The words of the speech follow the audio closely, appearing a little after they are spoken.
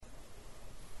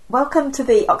Welcome to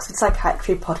the Oxford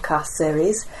Psychiatry podcast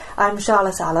series. I'm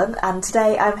Charlotte Allen, and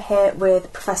today I'm here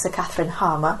with Professor Catherine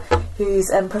Harmer,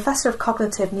 who's Professor of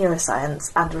Cognitive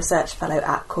Neuroscience and Research Fellow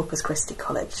at Corpus Christi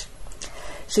College.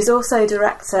 She's also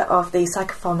Director of the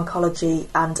Psychopharmacology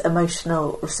and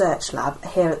Emotional Research Lab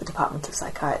here at the Department of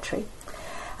Psychiatry,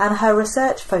 and her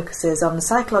research focuses on the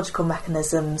psychological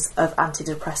mechanisms of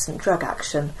antidepressant drug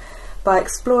action by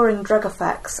exploring drug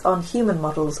effects on human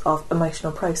models of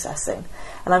emotional processing.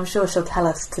 And I'm sure she'll tell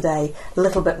us today a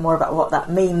little bit more about what that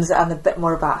means and a bit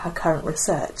more about her current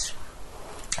research.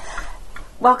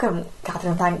 Welcome,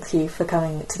 Catherine, thank you for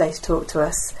coming today to talk to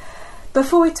us.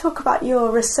 Before we talk about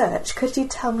your research, could you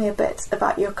tell me a bit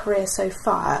about your career so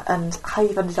far and how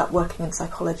you've ended up working in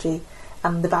psychology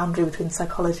and the boundary between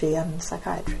psychology and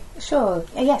psychiatry? Sure,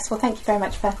 yes, well thank you very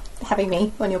much for having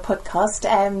me on your podcast.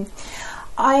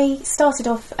 I started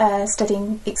off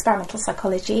studying experimental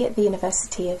psychology at the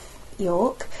University of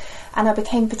York, and I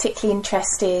became particularly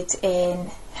interested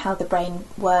in how the brain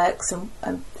works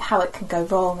and how it can go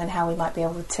wrong and how we might be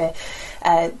able to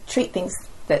treat things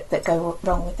that go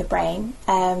wrong with the brain.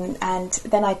 And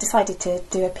then I decided to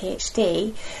do a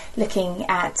PhD looking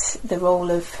at the role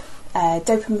of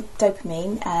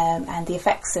dopamine and the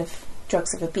effects of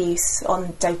drugs of abuse on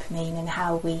dopamine and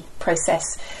how we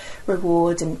process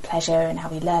reward and pleasure and how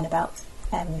we learn about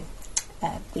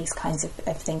these kinds of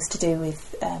things to do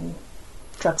with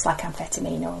drugs like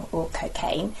amphetamine or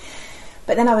cocaine.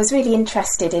 But then I was really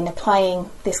interested in applying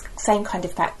this same kind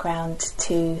of background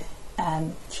to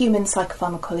human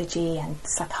psychopharmacology and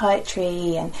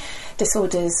psychiatry and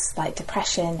disorders like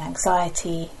depression,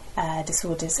 anxiety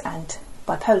disorders and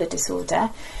bipolar disorder.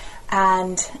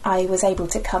 And I was able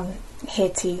to come here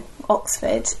to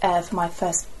Oxford for my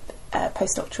first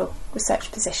postdoctoral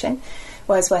research position,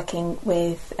 where I was working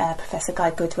with Professor Guy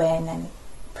Goodwin and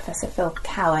Professor Phil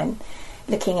Cowan,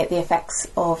 looking at the effects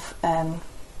of an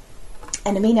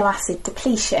amino acid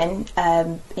depletion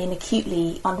in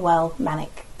acutely unwell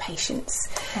manic patients.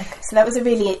 Okay. So that was a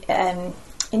really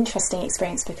interesting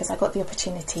experience because I got the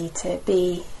opportunity to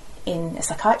be in a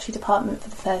psychiatry department for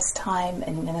the first time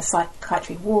and in a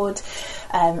psychiatry ward.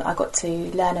 I got to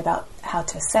learn about how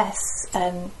to assess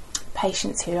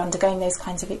patients who are undergoing those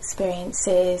kinds of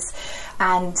experiences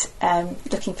and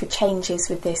looking for changes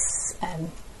with this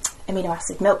amino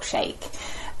acid milkshake.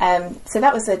 So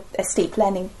that was a steep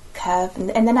learning curve,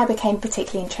 and then I became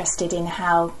particularly interested in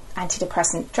how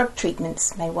antidepressant drug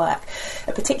treatments may work,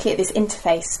 particularly at this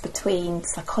interface between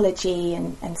psychology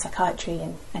and psychiatry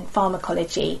and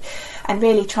pharmacology, and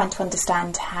really trying to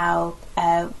understand how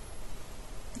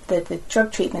the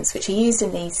drug treatments which are used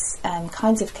in these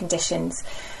kinds of conditions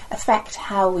affect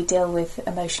how we deal with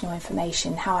emotional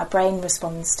information, how our brain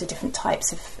responds to different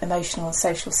types of emotional and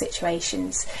social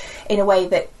situations in a way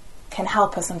that can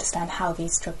help us understand how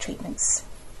these drug treatments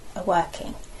are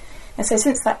working. And so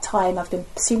since that time I've been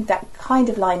pursuing that kind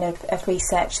of line of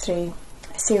research through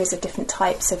a series of different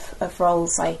types of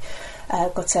roles. I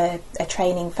got a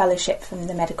training fellowship from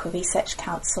the Medical Research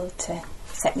Council to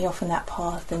set me off on that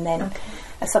path, and then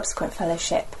a subsequent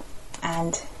fellowship,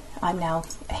 and I'm now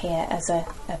here as a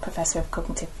Professor of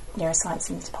Cognitive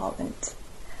Neuroscience in the department.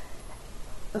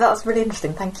 That's really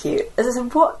interesting, thank you.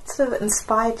 What sort of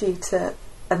inspired you to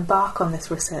embark on this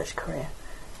research career?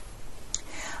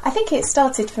 I think it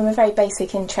started from a very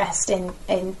basic interest in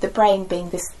the brain being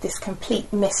this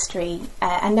complete mystery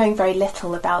and knowing very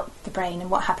little about the brain and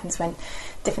what happens when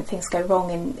different things go wrong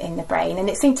in the brain.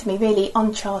 And it seemed to me really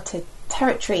uncharted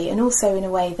territory, and also in a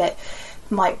way that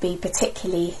might be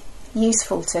particularly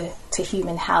useful to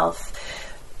human health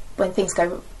when things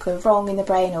go wrong in the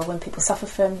brain, or when people suffer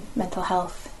from mental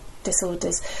health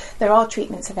disorders. There are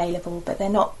treatments available, but they're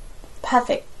not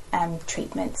perfect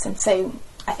treatments, and so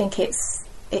I think it's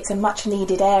a much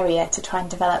needed area to try and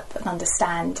develop and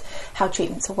understand how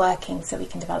treatments are working, so we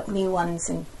can develop new ones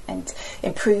and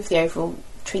improve the overall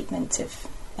treatment of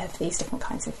these different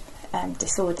kinds of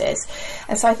disorders.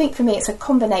 And so I think for me it's a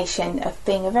combination of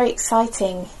being a very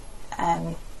exciting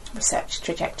research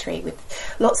trajectory with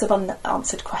lots of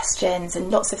unanswered questions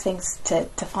and lots of things to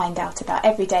find out about.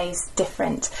 Every day is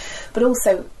different, but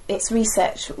also it's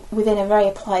research within a very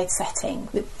applied setting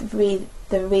with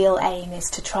the real aim is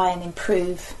to try and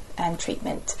improve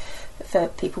treatment for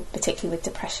people particularly with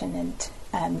depression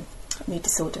and mood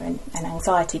disorder and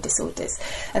anxiety disorders.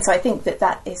 And so I think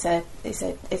that is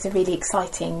a really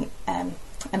exciting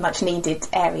and much needed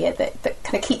area that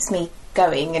kind of keeps me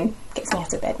going and gets me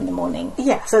out of bed in the morning.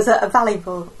 Yes, so it's a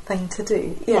valuable thing to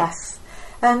do. Yes.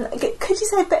 Could you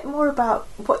say a bit more about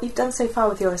what you've done so far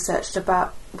with your research,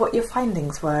 about what your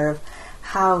findings were of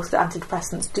how the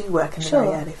antidepressants do work in the very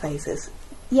early phases?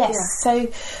 Yes. Yeah.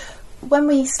 So when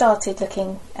we started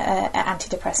looking at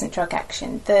antidepressant drug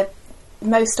action, the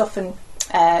most often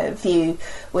view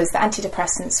was that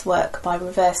antidepressants work by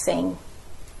reversing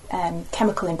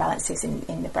chemical imbalances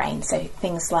in the brain. So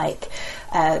things like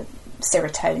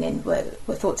serotonin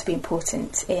were thought to be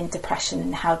important in depression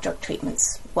and how drug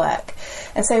treatments work.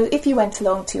 And so if you went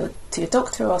along to your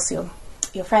doctor or to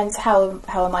your friends,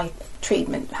 how's my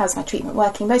treatment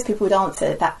working? Most people would answer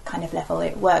at that kind of level.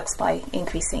 It works by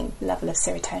increasing the level of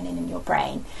serotonin in your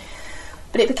brain.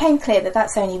 But it became clear that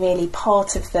that's only really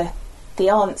part of the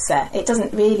answer. It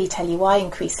doesn't really tell you why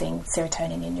increasing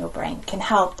serotonin in your brain can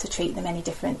help to treat the many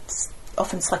different,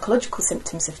 often psychological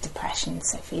symptoms of depression.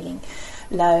 So feeling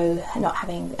low, not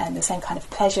having the same kind of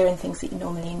pleasure in things that you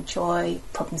normally enjoy,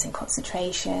 problems in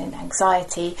concentration,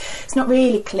 anxiety. It's not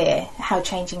really clear how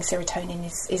changing serotonin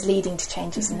is leading to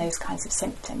changes in those kinds of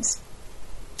symptoms.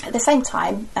 At the same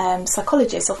time,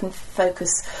 psychologists often focus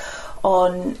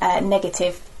on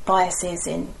negative biases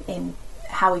in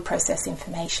how we process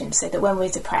information, so that when we're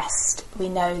depressed, we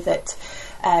know that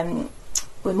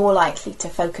we're more likely to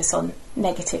focus on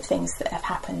negative things that have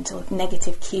happened or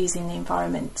negative cues in the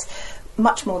environment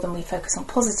much more than we focus on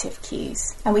positive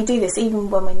cues. And we do this even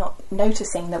when we're not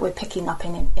noticing that we're picking up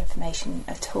in information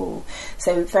at all.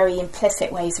 So very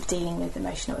implicit ways of dealing with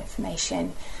emotional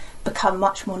information become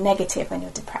much more negative when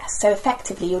you're depressed. So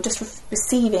effectively you're just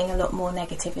receiving a lot more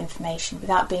negative information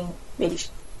without being really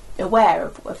aware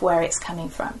of where it's coming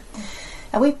from.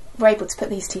 And we were able to put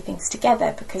these two things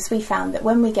together because we found that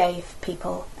when we gave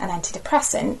people an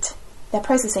antidepressant, their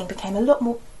processing became a lot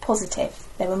more positive.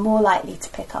 They were more likely to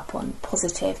pick up on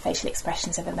positive facial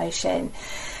expressions of emotion.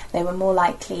 They were more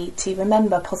likely to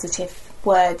remember positive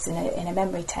words in a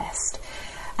memory test.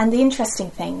 And the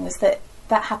interesting thing was that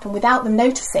happened without them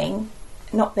noticing.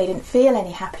 They didn't feel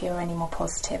any happier or any more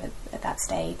positive at that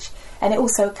stage. And it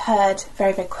also occurred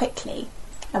very, very quickly.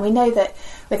 And we know that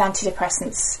with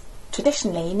antidepressants,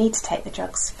 traditionally you need to take the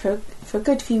drugs for a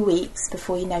good few weeks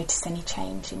before you notice any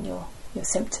change in your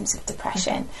symptoms of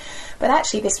depression. But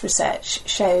actually this research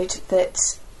showed that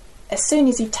as soon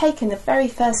as you've taken the very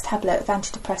first tablet of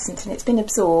antidepressant and it's been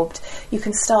absorbed, you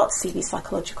can start to see these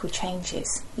psychological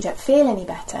changes. You don't feel any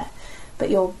better, but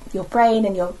your brain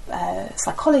and your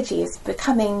psychology is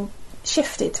becoming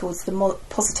shifted towards the more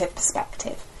positive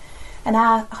perspective. And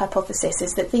our hypothesis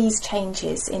is that these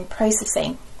changes in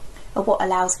processing are what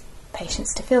allows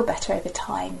patients to feel better over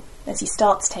time. As you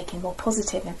start to take in more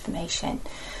positive information,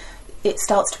 it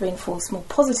starts to reinforce more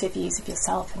positive views of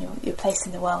yourself and your place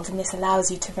in the world, and this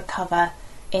allows you to recover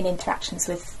in interactions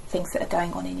with things that are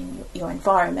going on in your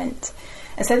environment.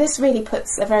 And so this really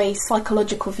puts a very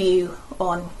psychological view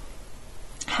on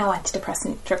how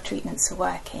antidepressant drug treatments are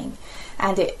working,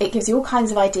 and it gives you all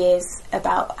kinds of ideas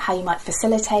about how you might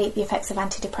facilitate the effects of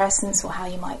antidepressants, or how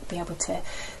you might be able to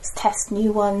test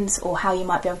new ones, or how you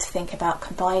might be able to think about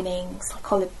combining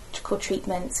psychological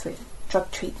treatments with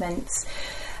drug treatments.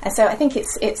 And so I think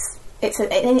it's an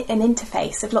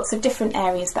interface of lots of different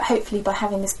areas, but hopefully by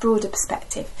having this broader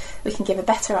perspective we can give a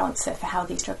better answer for how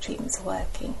these drug treatments are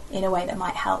working in a way that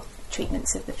might help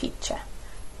treatments of the future.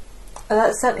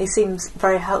 That certainly seems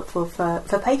very helpful for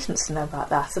patients to know about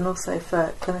that, and also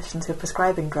for clinicians who are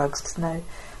prescribing drugs to know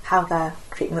how their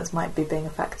treatments might be being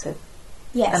effective.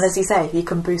 Yes. And as you say, if you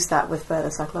can boost that with further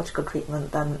psychological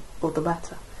treatment, then all the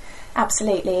better.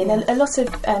 Absolutely. And a lot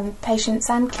of patients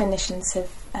and clinicians have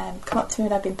come up to me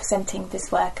when I've been presenting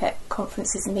this work at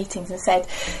conferences and meetings and said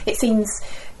it seems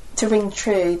to ring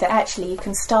true that actually you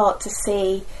can start to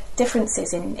see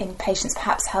differences in patients,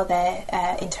 perhaps how they're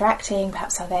interacting,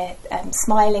 perhaps how they're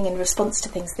smiling in response to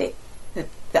things that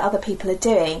other people are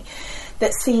doing,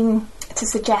 that seem to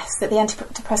suggest that the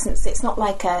antidepressants, it's not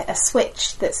like a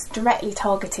switch that's directly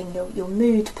targeting your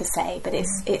mood per se, but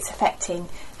it's affecting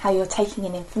how you're taking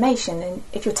in information. And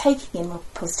if you're taking in more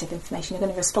positive information, you're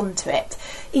going to respond to it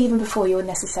even before you're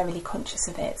necessarily conscious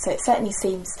of it. So it certainly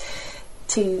seems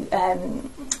to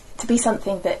be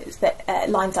something that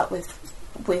lines up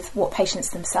with what patients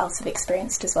themselves have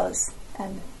experienced, as well as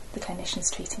the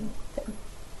clinicians treating them.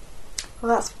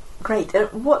 Well, that's great.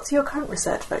 What's your current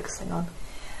research focusing on?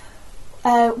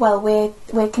 Well,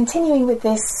 we're continuing with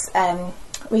this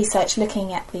research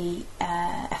looking at the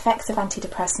effects of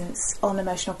antidepressants on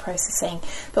emotional processing,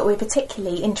 but we're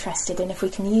particularly interested in if we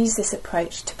can use this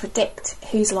approach to predict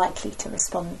who's likely to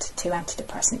respond to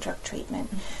antidepressant drug treatment.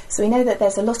 So we know that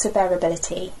there's a lot of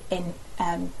variability in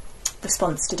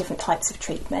response to different types of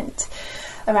treatment.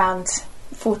 Around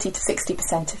 40 to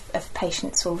 60% of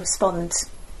patients will respond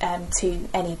to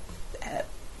any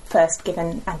first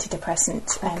given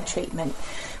antidepressant treatment.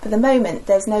 But at the moment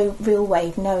there's no real way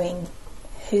of knowing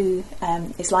who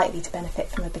is likely to benefit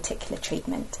from a particular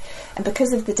treatment. And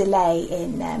because of the delay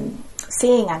in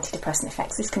seeing antidepressant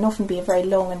effects, this can often be a very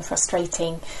long and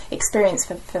frustrating experience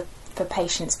for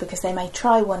patients, because they may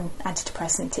try one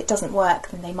antidepressant, it doesn't work,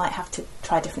 then they might have to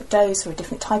try a different dose or a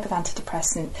different type of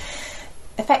antidepressant,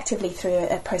 effectively through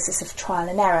a process of trial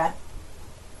and error.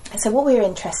 And so what we're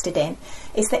interested in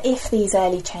is that if these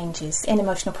early changes in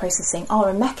emotional processing are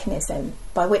a mechanism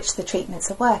by which the treatments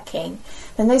are working,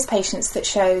 then those patients that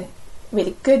show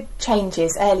really good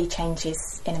changes, early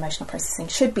changes in emotional processing,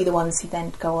 should be the ones who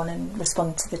then go on and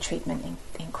respond to the treatment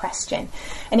in question.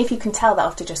 And if you can tell that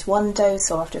after just one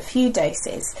dose or after a few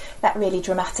doses, that really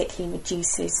dramatically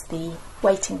reduces the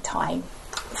waiting time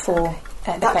for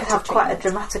that could have quite a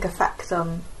dramatic effect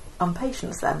on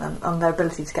patients then, and on their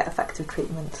ability to get effective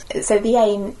treatment. So the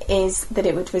aim is that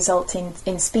it would result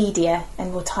in speedier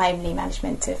and more timely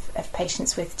management of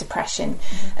patients with depression.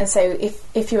 Mm-hmm. And so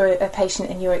if you're a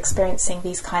patient and you're experiencing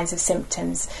these kinds of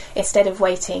symptoms, instead of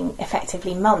waiting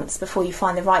effectively months before you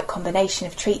find the right combination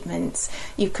of treatments,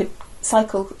 you could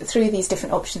cycle through these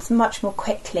different options much more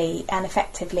quickly and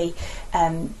effectively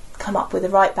come up with the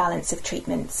right balance of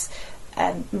treatments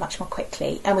much more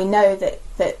quickly. And we know that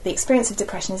the experience of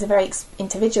depression is a very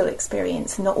individual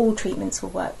experience, and not all treatments will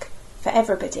work for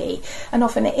everybody, and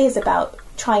often it is about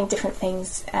trying different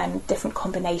things, different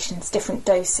combinations, different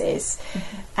doses,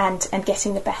 mm-hmm. and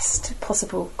getting the best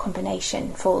possible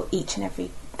combination for each and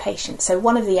every patient. So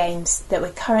one of the aims that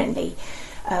we're currently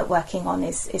working on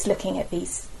is looking at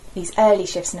these early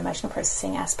shifts in emotional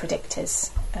processing as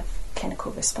predictors of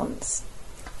clinical response.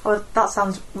 Well, that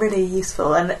sounds really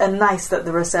useful and nice that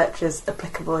the research is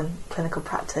applicable in clinical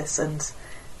practice and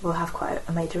will have quite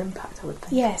a major impact, I would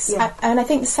think. Yes, yeah. And I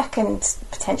think the second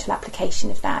potential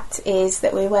application of that is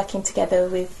that we're working together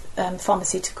with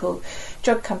pharmaceutical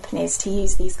drug companies to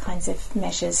use these kinds of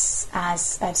measures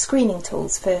as screening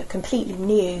tools for completely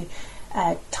new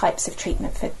types of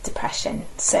treatment for depression.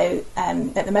 So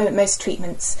at the moment, most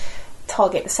treatments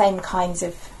target the same kinds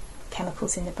of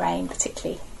chemicals in the brain,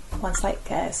 particularly ones like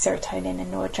serotonin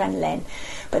and noradrenaline,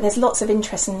 but there's lots of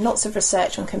interest and lots of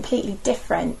research on completely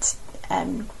different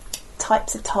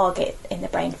types of target in the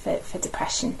brain for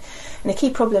depression. And the key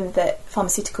problem that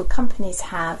pharmaceutical companies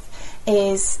have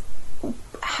is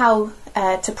how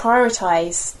to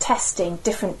prioritise testing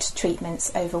different treatments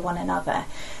over one another.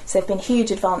 So there have been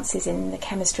huge advances in the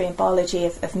chemistry and biology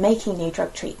of making new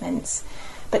drug treatments,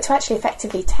 but to actually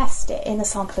effectively test it in a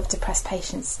sample of depressed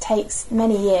patients takes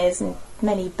many years and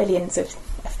many billions of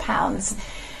pounds.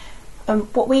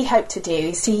 What we hope to do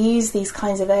is to use these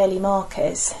kinds of early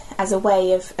markers as a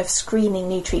way of screening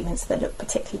new treatments that look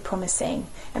particularly promising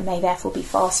and may therefore be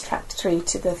fast-tracked through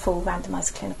to the full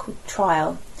randomised clinical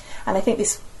trial. And I think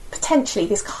this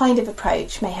kind of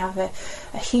approach may have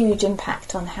a huge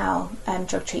impact on how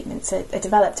drug treatments are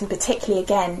developed, and particularly,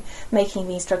 again, making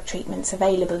these drug treatments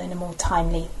available in a more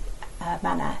timely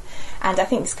manner. And I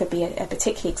think this could be a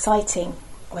particularly exciting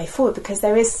way forward, because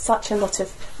there is such a lot of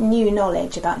new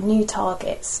knowledge about new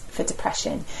targets for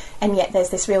depression, and yet there's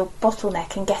this real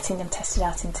bottleneck in getting them tested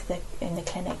out in the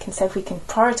clinic. And so if we can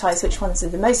prioritise which ones are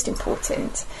the most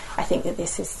important, I think that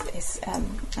this is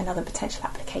another potential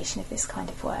application of this kind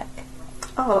of work.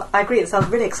 Oh, I agree. It sounds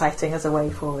really exciting as a way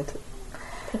forward.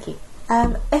 Thank you.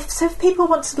 If people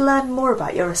want to learn more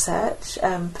about your research,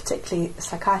 particularly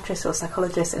psychiatrists or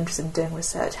psychologists interested in doing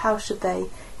research, how should they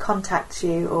contact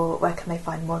you, or where can they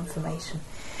find more information?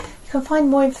 You can find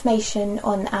more information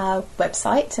on our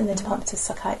website and the Department of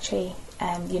Psychiatry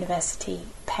University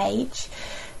page.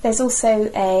 There's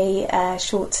also a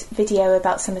short video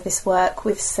about some of this work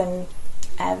with some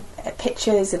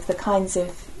pictures of the kinds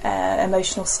of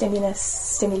emotional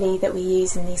stimuli that we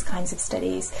use in these kinds of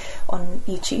studies on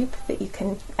YouTube that you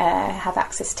can have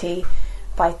access to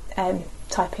by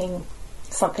typing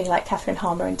something like Catherine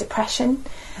Harmer and depression.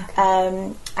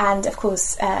 Okay. And of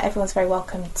course everyone's very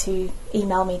welcome to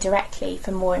email me directly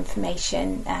for more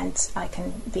information, and I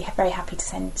can be very happy to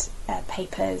send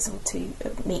papers or to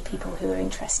meet people who are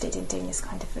interested in doing this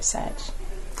kind of research.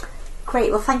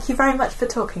 Great, well thank you very much for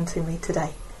talking to me today.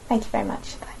 Thank you very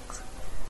much.